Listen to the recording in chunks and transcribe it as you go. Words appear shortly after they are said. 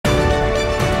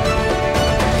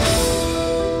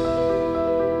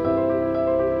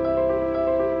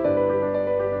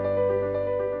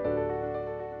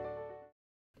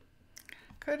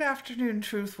Good afternoon,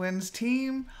 Truth Wins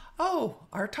team. Oh,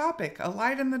 our topic, a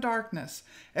light in the darkness.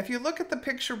 If you look at the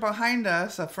picture behind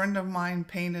us, a friend of mine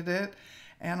painted it,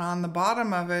 and on the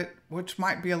bottom of it, which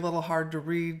might be a little hard to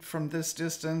read from this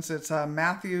distance, it's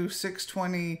Matthew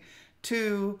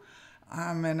 6:22,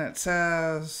 and it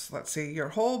says, let's see, your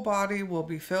whole body will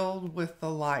be filled with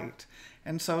the light.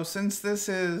 And so since this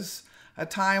is a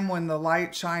time when the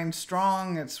light shines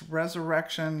strong, it's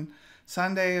Resurrection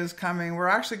Sunday is coming. We're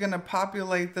actually going to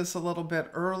populate this a little bit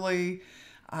early,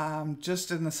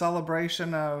 just in the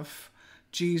celebration of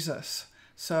Jesus.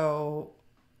 So,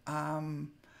 and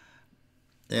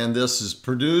this is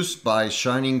produced by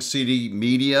Shining City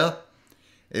Media.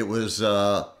 It was,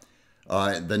 the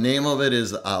name of it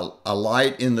is A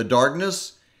Light in the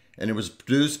Darkness, and it was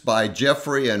produced by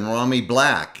Geoffrey and Ramya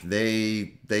Black.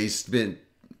 They spent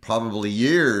probably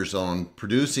years on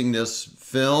producing this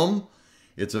film.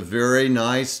 It's a very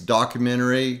nice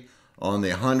documentary on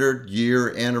the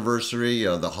 100-year anniversary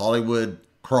of the Hollywood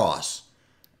Cross.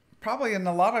 Probably, and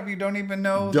a lot of you don't even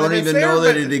know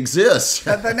that it exists.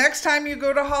 The next time you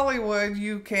go to Hollywood,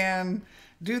 you can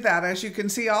do that. As you can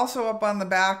see, also up on the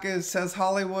back says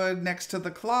Hollywood next to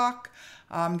the clock.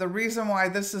 The reason why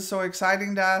this is so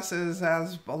exciting to us is,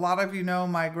 as a lot of you know,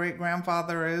 my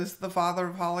great-grandfather is the father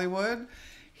of Hollywood.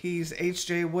 He's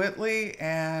H.J. Whitley,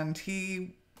 and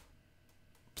he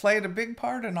played a big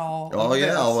part in all of this.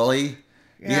 Well, he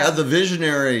had the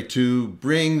visionary to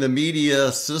bring the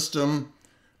media system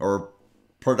or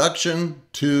production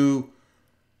to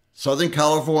Southern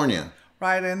California.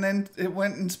 Right, and then it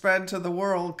went and spread to the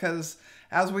world because,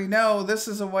 as we know, this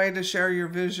is a way to share your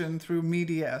vision through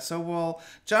media. So we'll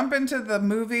jump into the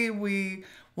movie. We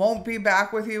won't be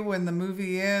back with you when the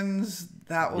movie ends.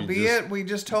 That will be it. We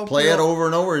just hope play it over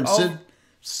and over and sit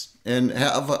and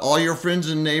have all your friends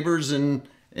and neighbors and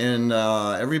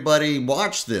everybody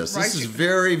watch this. Right. This is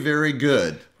very, very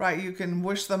good. Right. You can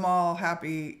wish them all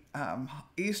happy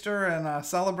Easter and a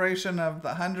celebration of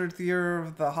the 100th year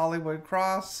of the Hollywood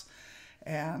Cross,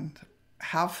 and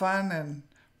have fun and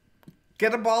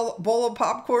get a bowl of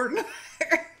popcorn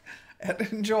and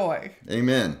enjoy.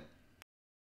 Amen.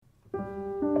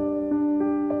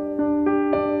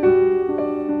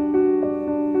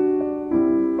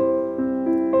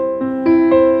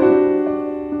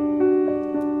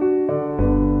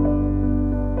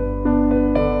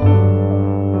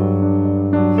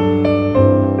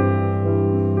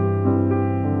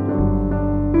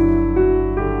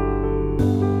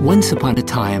 Once upon a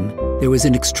time, there was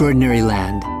an extraordinary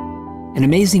land, an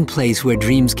amazing place where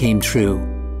dreams came true,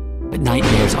 but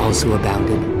nightmares also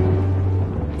abounded.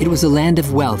 It was a land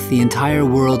of wealth the entire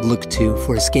world looked to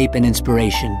for escape and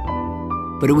inspiration,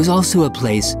 but it was also a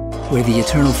place where the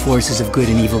eternal forces of good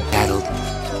and evil battled,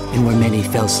 and where many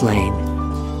fell slain.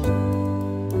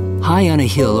 High on a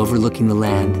hill overlooking the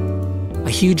land,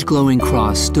 a huge glowing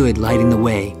cross stood lighting the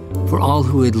way for all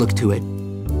who would look to it.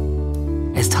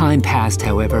 As time passed,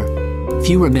 however,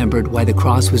 few remembered why the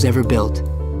cross was ever built,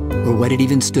 or what it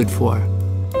even stood for.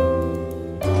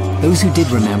 Those who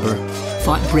did remember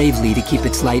fought bravely to keep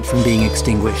its light from being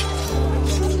extinguished.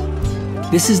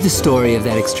 This is the story of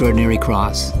that extraordinary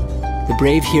cross, the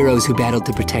brave heroes who battled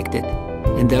to protect it,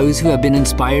 and those who have been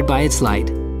inspired by its light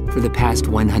for the past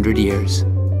 100 years.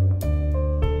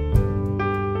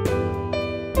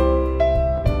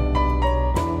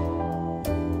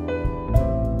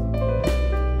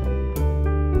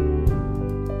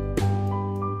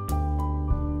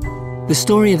 The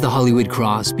story of the Hollywood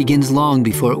Cross begins long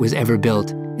before it was ever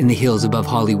built in the hills above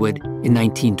Hollywood in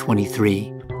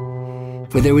 1923.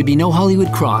 For there would be no Hollywood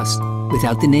Cross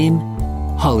without the name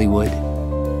Hollywood.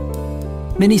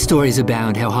 Many stories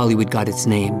abound how Hollywood got its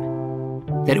name.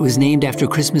 That it was named after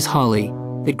Christmas holly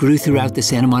that grew throughout the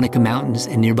Santa Monica Mountains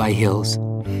and nearby hills.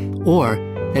 Or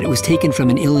that it was taken from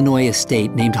an Illinois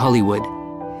estate named Hollywood.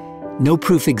 No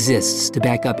proof exists to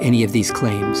back up any of these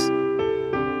claims.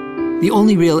 The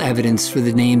only real evidence for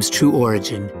the name's true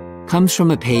origin comes from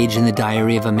a page in the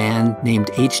diary of a man named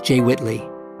H.J. Whitley.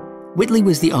 Whitley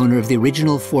was the owner of the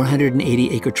original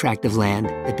 480-acre tract of land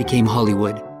that became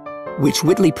Hollywood, which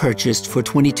Whitley purchased for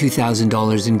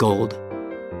 $22,000 in gold.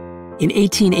 In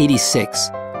 1886,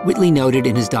 Whitley noted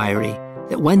in his diary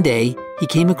that one day he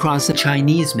came across a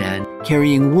Chinese man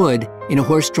carrying wood in a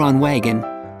horse-drawn wagon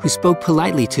who spoke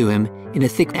politely to him in a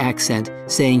thick accent,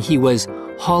 saying he was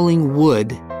hauling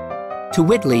wood. To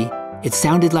Whitley, it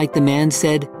sounded like the man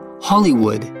said,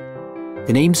 Hollywood.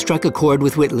 The name struck a chord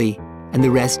with Whitley, and the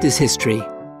rest is history.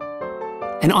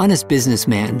 An honest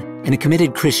businessman and a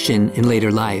committed Christian in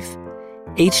later life,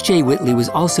 H.J. Whitley was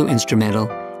also instrumental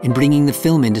in bringing the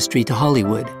film industry to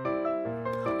Hollywood.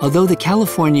 Although the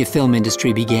California film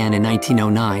industry began in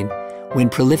 1909, when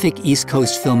prolific East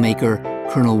Coast filmmaker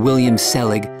Colonel William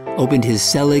Selig opened his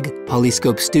Selig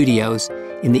Polyscope Studios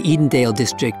in the Edendale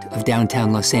district of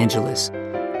downtown Los Angeles,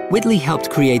 Whitley helped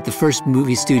create the first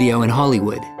movie studio in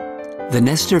Hollywood, the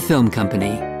Nestor Film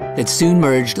Company, that soon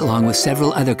merged along with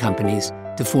several other companies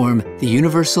to form the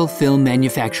Universal Film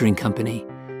Manufacturing Company,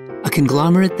 a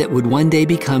conglomerate that would one day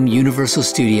become Universal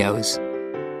Studios,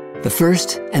 the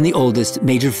first and the oldest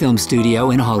major film studio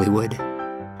in Hollywood.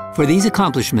 For these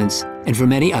accomplishments, and for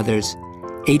many others,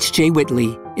 H.J.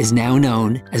 Whitley is now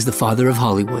known as the father of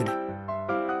Hollywood.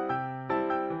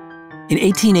 In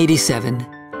 1887,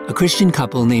 a Christian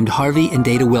couple named Harvey and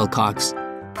Data Wilcox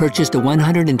purchased a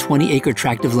 120-acre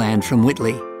tract of land from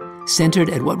Whitley, centered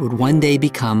at what would one day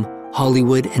become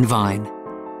Hollywood and Vine.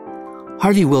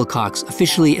 Harvey Wilcox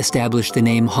officially established the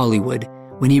name Hollywood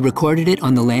when he recorded it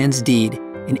on the land's deed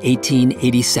in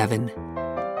 1887.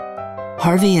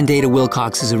 Harvey and Data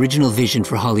Wilcox's original vision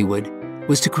for Hollywood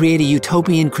was to create a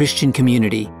utopian Christian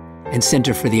community and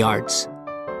center for the arts,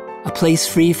 a place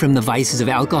free from the vices of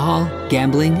alcohol,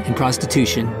 gambling, and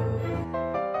prostitution.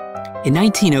 In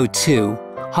 1902,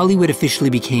 Hollywood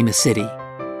officially became a city.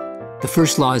 The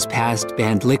first laws passed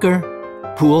banned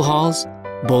liquor, pool halls,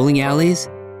 bowling alleys,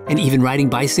 and even riding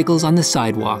bicycles on the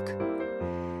sidewalk.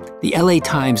 The LA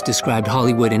Times described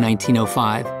Hollywood in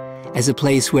 1905 as a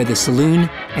place where the saloon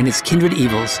and its kindred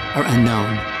evils are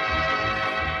unknown.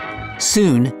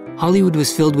 Soon, Hollywood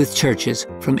was filled with churches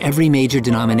from every major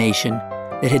denomination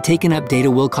that had taken up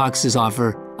Data Wilcox's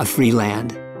offer of free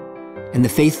land, and the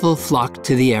faithful flocked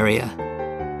to the area.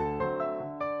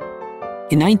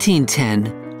 In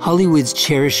 1910, Hollywood's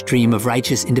cherished dream of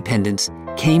righteous independence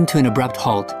came to an abrupt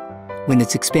halt when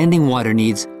its expanding water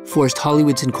needs forced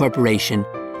Hollywood's incorporation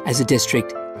as a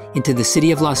district into the city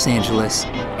of Los Angeles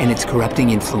and its corrupting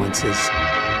influences.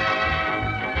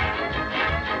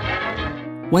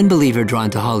 One believer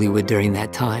drawn to Hollywood during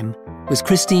that time was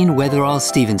Christine Weatherall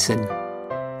Stevenson,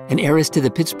 an heiress to the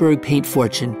Pittsburgh paint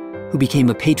fortune who became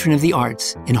a patron of the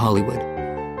arts in Hollywood.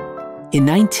 In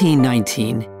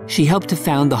 1919, she helped to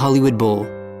found the Hollywood Bowl,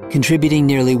 contributing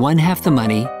nearly one-half the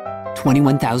money,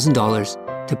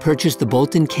 $21,000, to purchase the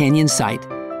Bolton Canyon site,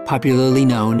 popularly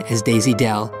known as Daisy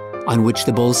Dell, on which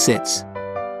the bowl sits.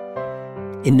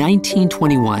 In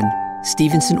 1921,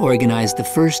 Stevenson organized the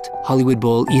first Hollywood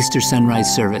Bowl Easter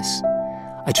sunrise service,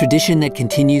 a tradition that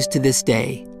continues to this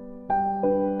day.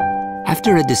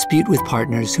 After a dispute with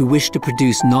partners who wished to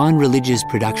produce non-religious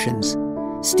productions,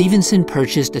 Stevenson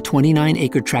purchased a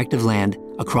 29-acre tract of land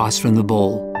across from the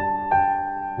bowl.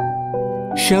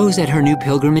 Shows at her new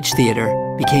Pilgrimage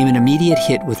Theater became an immediate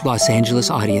hit with Los Angeles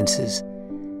audiences,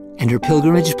 and her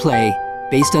pilgrimage play,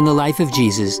 based on the life of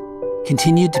Jesus,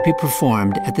 continued to be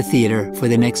performed at the theater for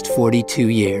the next 42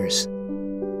 years.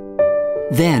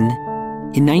 Then,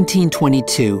 in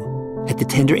 1922, at the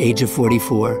tender age of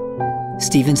 44,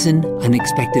 Stevenson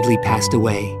unexpectedly passed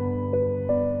away.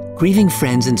 Grieving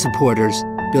friends and supporters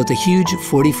built a huge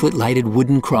 40-foot lighted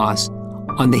wooden cross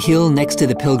on the hill next to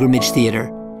the Pilgrimage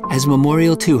Theater as a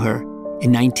memorial to her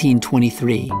in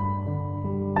 1923.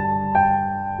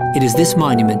 It is this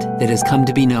monument that has come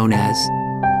to be known as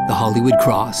the Hollywood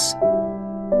Cross.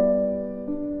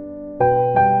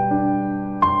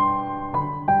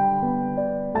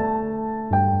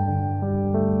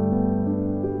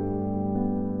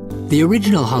 The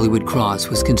original Hollywood Cross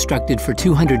was constructed for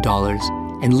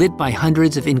 $200 and lit by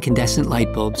hundreds of incandescent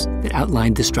light bulbs that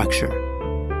outlined the structure.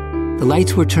 The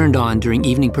lights were turned on during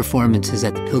evening performances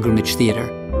at the Pilgrimage Theater,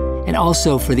 and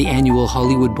also for the annual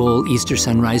Hollywood Bowl Easter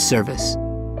sunrise service.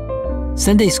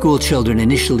 Sunday school children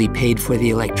initially paid for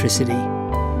the electricity.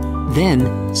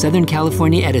 Then, Southern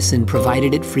California Edison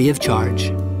provided it free of charge.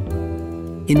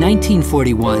 In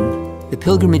 1941, the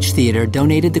Pilgrimage Theater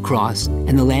donated the cross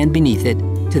and the land beneath it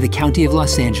to the County of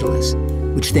Los Angeles,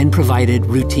 which then provided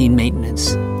routine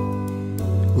maintenance.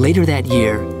 Later that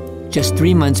year, just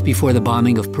 3 months before the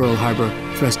bombing of Pearl Harbor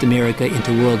thrust America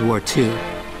into World War II,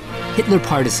 Hitler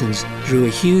partisans drew a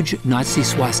huge Nazi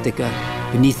swastika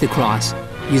beneath the cross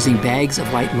using bags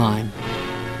of white lime.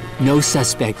 No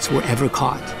suspects were ever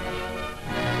caught.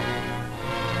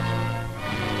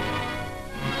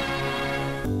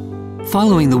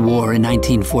 Following the war in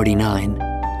 1949,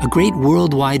 a great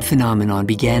worldwide phenomenon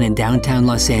began in downtown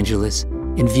Los Angeles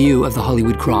in view of the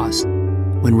Hollywood Cross,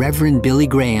 when Reverend Billy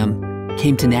Graham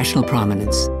came to national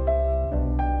prominence.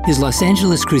 His Los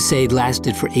Angeles crusade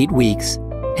lasted for 8 weeks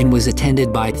and was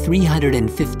attended by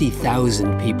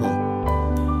 350,000 people.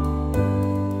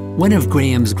 One of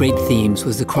Graham's great themes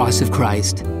was the cross of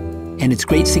Christ and its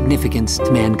great significance to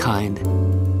mankind.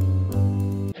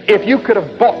 if you could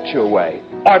have bought your way,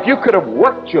 or if you could have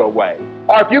worked your way,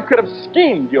 or if you could have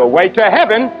schemed your way to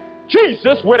heaven,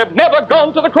 Jesus would have never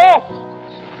gone to the cross.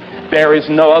 There is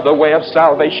no other way of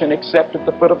salvation except at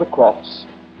the foot of the cross.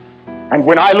 And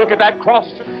when I look at that cross,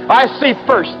 I see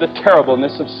first the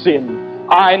terribleness of sin.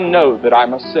 I know that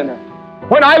I'm a sinner.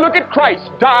 When I look at Christ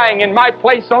dying in my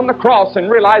place on the cross and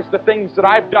realize the things that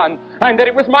I've done and that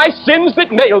it was my sins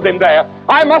that nailed him there,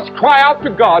 I must cry out to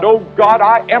God, "Oh God,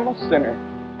 I am a sinner."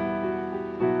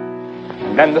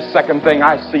 And then the second thing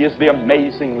I see is the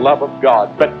amazing love of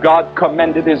God. But God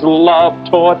commended his love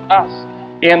toward us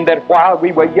in that while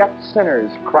we were yet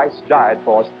sinners, Christ died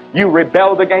for us. You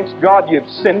rebelled against God. You've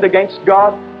sinned against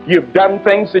God. You've done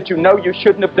things that you know you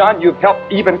shouldn't have done. You've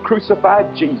helped even crucify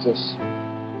Jesus.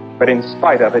 But in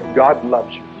spite of it, God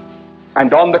loves you.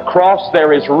 And on the cross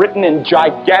there is written in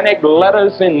gigantic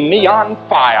letters in neon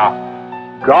fire,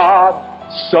 "God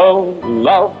so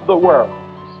loved the world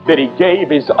that he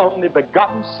gave his only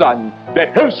begotten Son,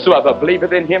 that whosoever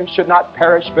believeth in him should not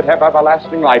perish but have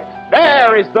everlasting life."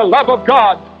 There is the love of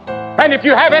God. And if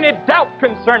you have any doubt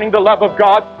concerning the love of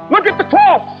God, look at the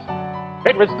cross.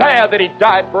 It was there that he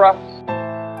died for us.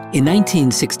 In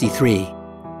 1963,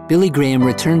 Billy Graham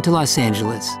returned to Los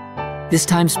Angeles, this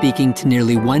time speaking to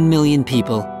nearly 1 million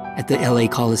people at the LA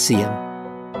Coliseum.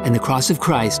 And the cross of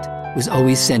Christ was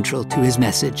always central to his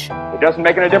message. It doesn't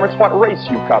make any difference what race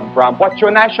you come from, what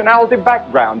your nationality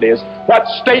background is, what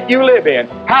state you live in,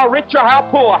 how rich or how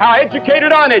poor, how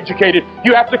educated or uneducated.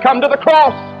 You have to come to the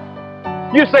cross.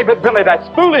 You say, "But Billy, that's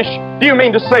foolish." Do you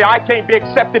mean to say I can't be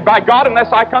accepted by God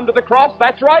unless I come to the cross?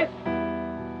 That's right.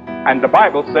 And the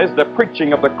Bible says the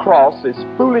preaching of the cross is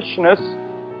foolishness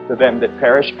to them that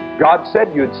perish. God said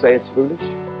you'd say it's foolish.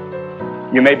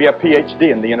 You may be a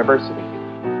PhD in the university,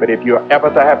 but if you're ever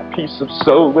to have peace of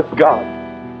soul with God,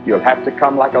 you'll have to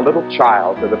come like a little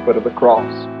child to the foot of the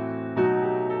cross.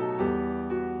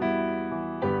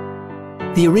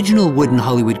 The original wooden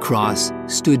Hollywood cross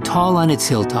stood tall on its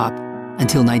hilltop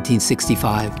until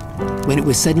 1965, when it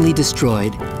was suddenly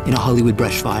destroyed in a Hollywood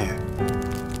brush fire.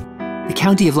 The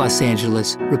County of Los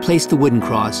Angeles replaced the wooden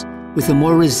cross with a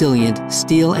more resilient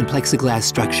steel and plexiglass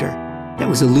structure that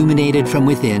was illuminated from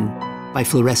within by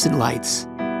fluorescent lights.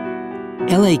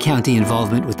 LA County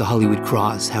involvement with the Hollywood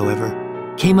Cross, however,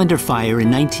 came under fire in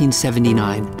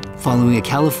 1979 following a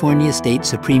California State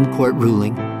Supreme Court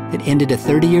ruling that ended a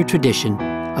 30-year tradition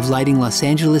of lighting Los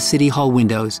Angeles City Hall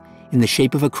windows in the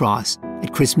shape of a cross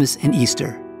at Christmas and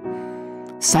Easter.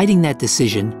 Citing that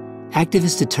decision,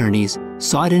 activist attorneys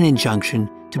sought an injunction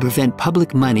to prevent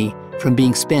public money from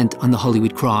being spent on the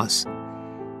Hollywood Cross.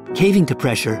 Caving to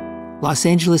pressure, Los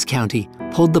Angeles County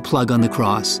pulled the plug on the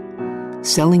cross,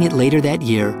 selling it later that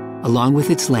year, along with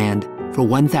its land, for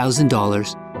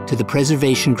 $1,000 to the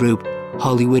preservation group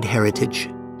Hollywood Heritage.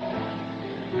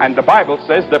 And the Bible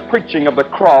says the preaching of the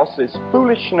cross is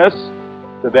foolishness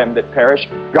to them that perish.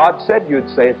 God said you'd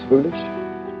say it's foolish.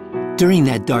 During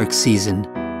that dark season,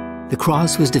 the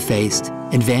cross was defaced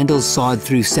and vandals sawed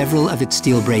through several of its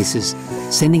steel braces,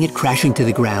 sending it crashing to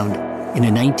the ground in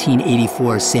a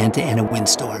 1984 Santa Ana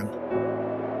windstorm.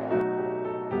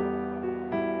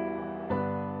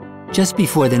 Just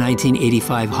before the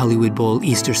 1985 Hollywood Bowl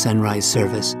Easter sunrise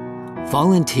service,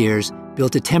 volunteers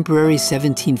built a temporary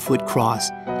 17-foot cross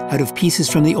out of pieces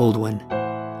from the old one.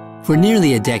 For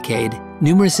nearly a decade,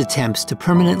 numerous attempts to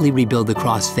permanently rebuild the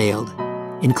cross failed,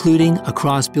 including a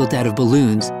cross built out of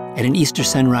balloons at an Easter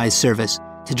sunrise service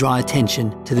to draw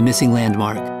attention to the missing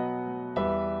landmark.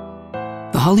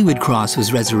 The Hollywood Cross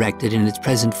was resurrected in its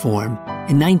present form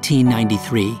in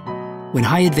 1993, when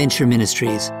High Adventure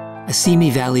Ministries, a Simi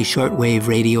Valley shortwave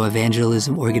radio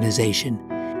evangelism organization,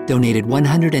 donated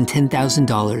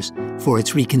 $110,000 for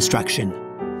its reconstruction.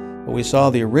 Well, we saw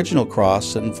the original cross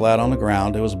sitting flat on the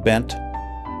ground. It was bent.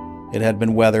 It had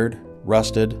been weathered,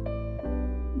 rusted,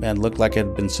 and looked like it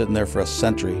had been sitting there for a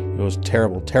century. It was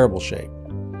terrible, terrible shape.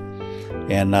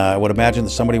 And I would imagine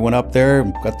that somebody went up there,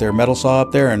 got their metal saw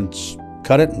up there and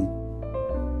cut it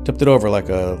and tipped it over like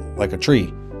a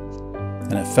tree.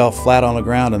 And it fell flat on the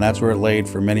ground, and that's where it laid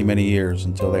for many, many years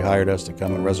until they hired us to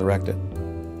come and resurrect it.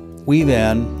 We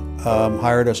then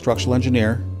hired a structural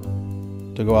engineer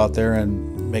to go out there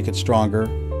and make it stronger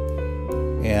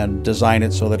and design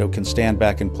it so that it can stand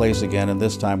back in place again, and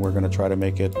this time we're going to try to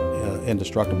make it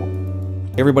indestructible.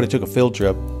 Everybody took a field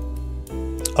trip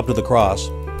up to the cross.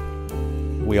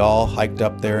 We all hiked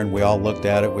up there and we all looked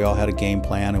at it. We all had a game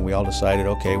plan, and we all decided,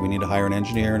 okay, we need to hire an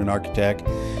engineer and an architect,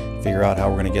 figure out how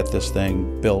we're going to get this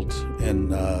thing built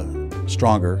and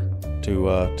stronger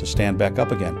to stand back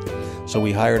up again. So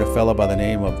we hired a fellow by the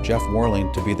name of Jeff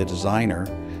Warling to be the designer,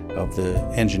 of the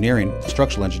engineering,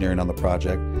 structural engineering on the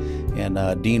project,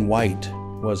 and Dean White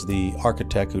was the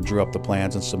architect who drew up the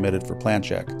plans and submitted for plan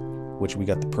check, which we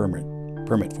got the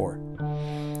permit for.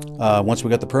 Once we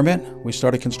got the permit, we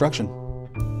started construction.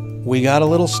 We got a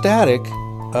little static,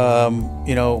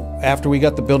 after we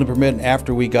got the building permit and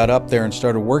after we got up there and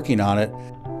started working on it,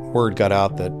 word got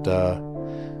out that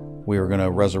we were going to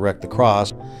resurrect the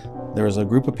cross. There was a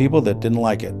group of people that didn't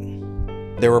like it.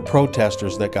 There were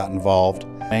protesters that got involved,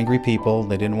 angry people.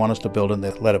 They didn't want us to build it, and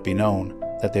they let it be known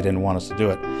that they didn't want us to do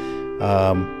it.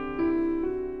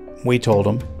 We told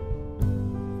them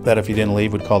that if he didn't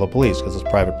leave, we'd call the police because it's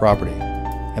private property,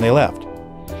 and they left.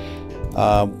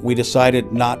 We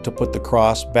decided not to put the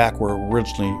cross back where it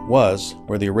originally was,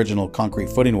 where the original concrete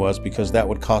footing was, because that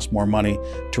would cost more money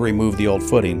to remove the old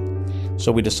footing.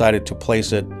 So we decided to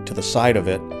place it to the side of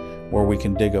it where we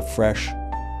can dig a fresh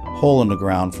hole in the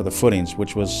ground for the footings,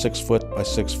 which was 6 foot by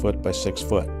 6 foot by 6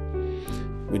 foot.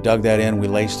 We dug that in, we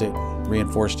laced it,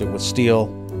 reinforced it with steel.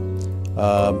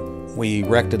 We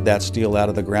erected that steel out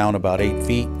of the ground about 8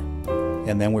 feet,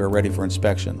 and then we were ready for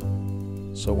inspection.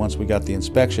 So once we got the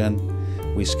inspection,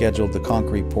 we scheduled the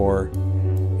concrete pour,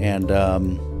 and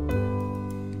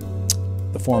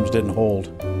the forms didn't hold,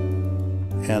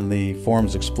 and the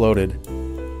forms exploded,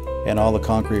 and all the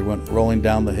concrete went rolling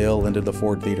down the hill into the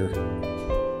Ford Theater.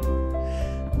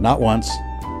 Not once,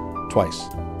 twice.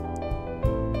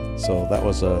 So that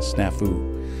was a snafu.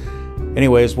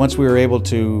 Anyways, once we were able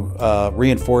to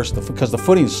reinforce because the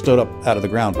footings stood up out of the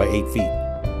ground by 8 feet,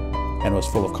 and it was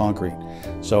full of concrete.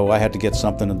 So I had to get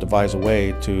something and devise a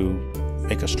way to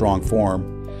make a strong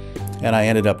form, and I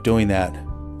ended up doing that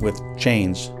with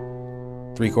chains,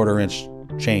 3/4 inch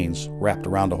chains wrapped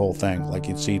around the whole thing, like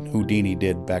you'd see Houdini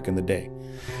did back in the day.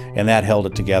 And that held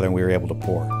it together, and we were able to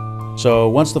pour. So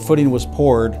once the footing was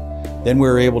poured, then we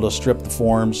were able to strip the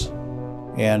forms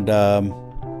and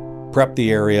prep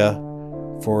the area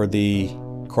for the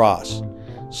cross.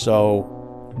 So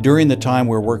during the time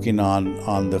we're working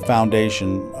on the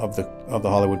foundation of the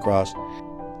Hollywood cross,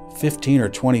 15 or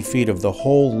 20 feet of the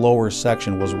whole lower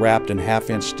section was wrapped in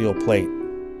 1/2-inch steel plate.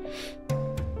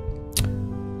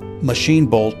 Machine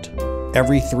bolt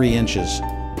every 3 inches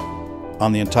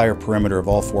on the entire perimeter of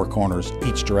all 4 corners,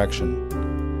 each direction,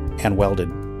 and welded.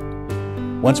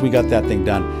 Once we got that thing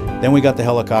done, then we got the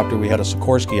helicopter. We had a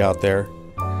Sikorsky out there.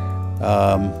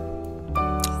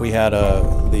 We had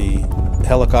the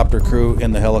helicopter crew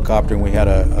in the helicopter, and we had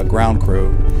a ground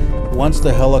crew. Once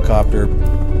the helicopter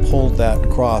pulled that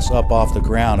cross up off the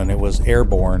ground and it was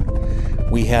airborne,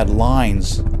 we had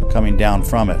lines coming down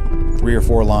from it, 3 or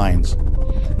 4 lines.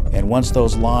 And once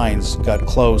those lines got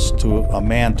close to a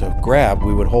man to grab,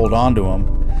 we would hold on to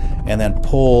them and then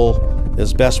pull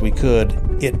as best we could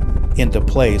it into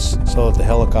place so that the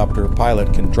helicopter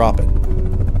pilot can drop it.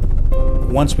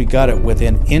 Once we got it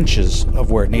within inches of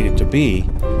where it needed to be,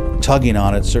 tugging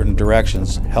on it certain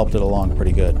directions helped it along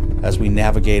pretty good. As we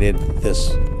navigated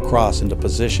this cross into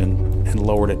position and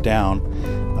lowered it down,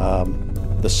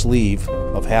 the sleeve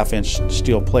of 1/2-inch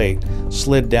steel plate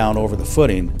slid down over the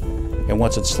footing, and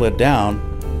once it slid down,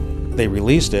 they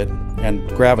released it, and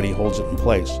gravity holds it in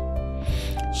place.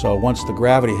 So once the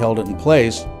gravity held it in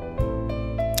place,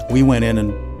 we went in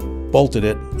and bolted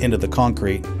it into the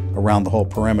concrete around the whole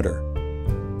perimeter.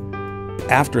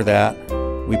 After that,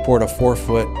 we poured a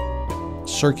 4-foot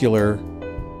circular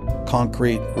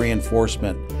concrete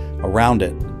reinforcement around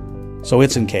it, so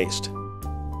it's encased.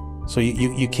 So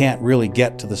you can't really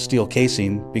get to the steel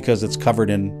casing because it's covered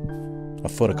in a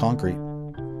foot of concrete.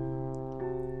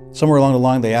 Somewhere along the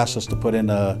line, they asked us to put in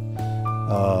a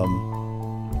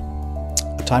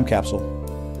time capsule,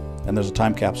 and there's a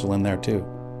time capsule in there too.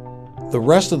 The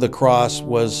rest of the cross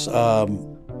was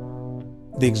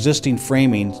the existing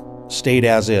framing stayed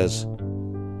as is,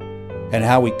 and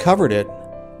how we covered it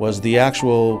was the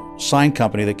actual sign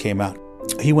company that came out.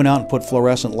 He went out and put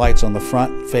fluorescent lights on the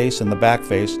front face and the back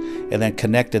face, and then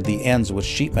connected the ends with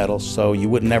sheet metal so you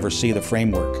would never see the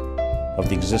framework of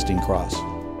the existing cross.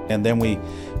 And then we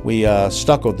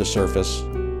stuccoed the surface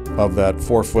of that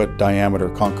 4-foot diameter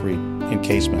concrete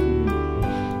encasement,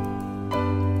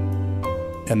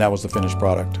 and that was the finished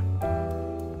product.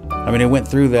 I mean, it went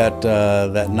through that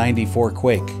 94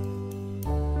 quake,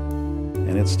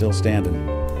 and it's still standing.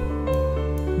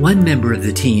 One member of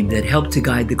the team that helped to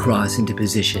guide the cross into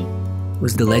position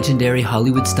was the legendary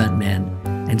Hollywood stuntman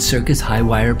and circus high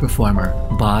wire performer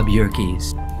Bob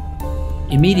Yerkes.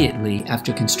 Immediately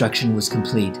after construction was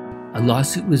complete, a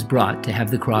lawsuit was brought to have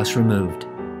the cross removed.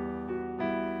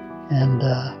 And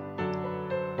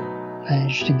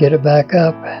managed to get it back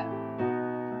up.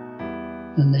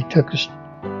 And they took us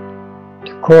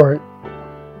to court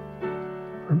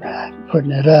for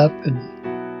putting it up, and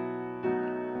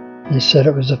they said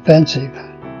it was offensive.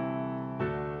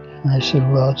 And I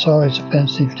said, well, it's always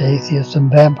offensive to atheists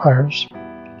and vampires.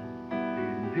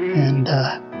 And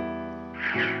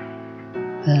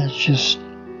it's just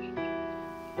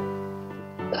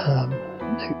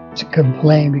to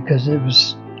complain because it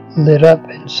was lit up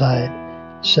inside.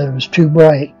 Said it was too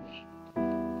bright.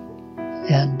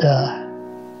 And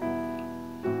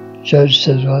judge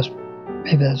says, well,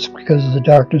 maybe that's because of the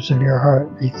darkness of your heart.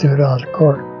 He threw it out of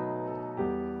court.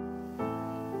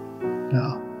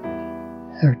 No.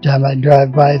 Every time I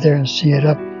drive by there and see it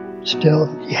up, still,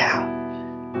 yeah,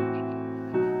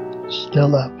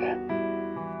 still up.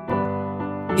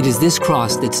 It is this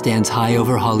cross that stands high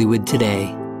over Hollywood today.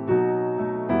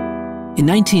 In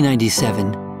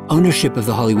 1997, ownership of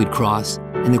the Hollywood Cross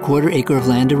and the quarter-acre of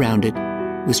land around it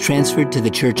was transferred to the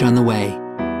Church on the Way,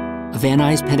 a Van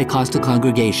Nuys Pentecostal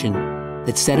congregation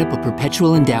that set up a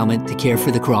perpetual endowment to care for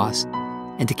the cross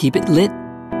and to keep it lit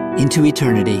into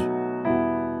eternity.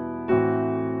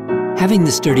 Having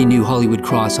the sturdy new Hollywood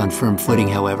Cross on firm footing,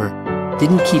 however,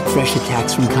 didn't keep fresh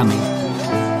attacks from coming.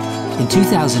 In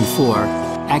 2004,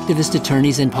 activist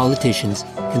attorneys and politicians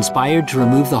conspired to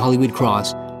remove the Hollywood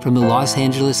Cross from the Los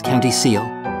Angeles County seal,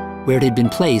 where it had been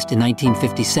placed in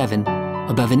 1957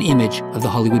 above an image of the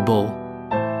Hollywood Bowl.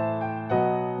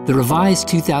 The revised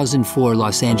 2004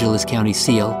 Los Angeles County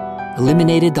seal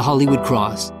eliminated the Hollywood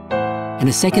Cross, and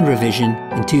a second revision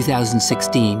in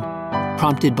 2016,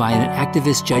 prompted by an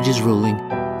activist judge's ruling,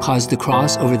 caused the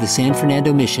cross over the San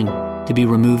Fernando Mission to be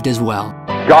removed as well.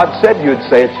 God said you'd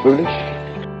say it's foolish.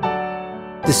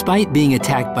 Despite being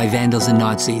attacked by vandals and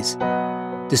Nazis,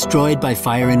 destroyed by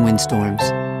fire and windstorms,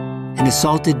 and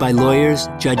assaulted by lawyers,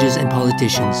 judges, and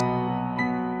politicians,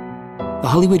 the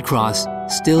Hollywood Cross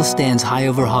still stands high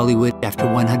over Hollywood after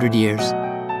 100 years.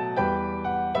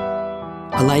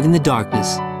 A light in the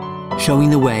darkness, showing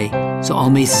the way so all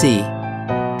may see,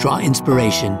 draw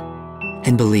inspiration,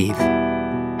 and believe.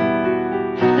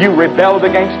 You rebelled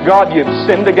against God. You've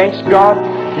sinned against God.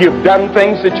 You've done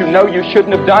things that you know you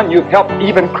shouldn't have done. You've helped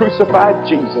even crucify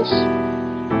Jesus.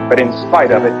 But in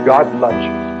spite of it, God loves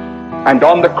you. And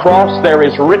on the cross there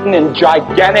is written in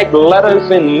gigantic letters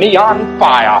in neon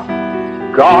fire,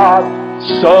 God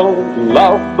so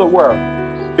loved the world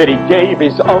that he gave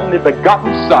his only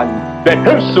begotten Son, that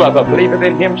whosoever believeth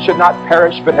in him should not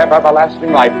perish but have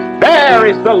everlasting life. There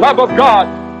is the love of God.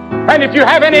 And if you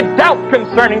have any doubt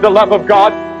concerning the love of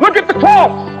God, look at the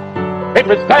cross. It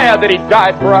was there that he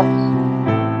died for us.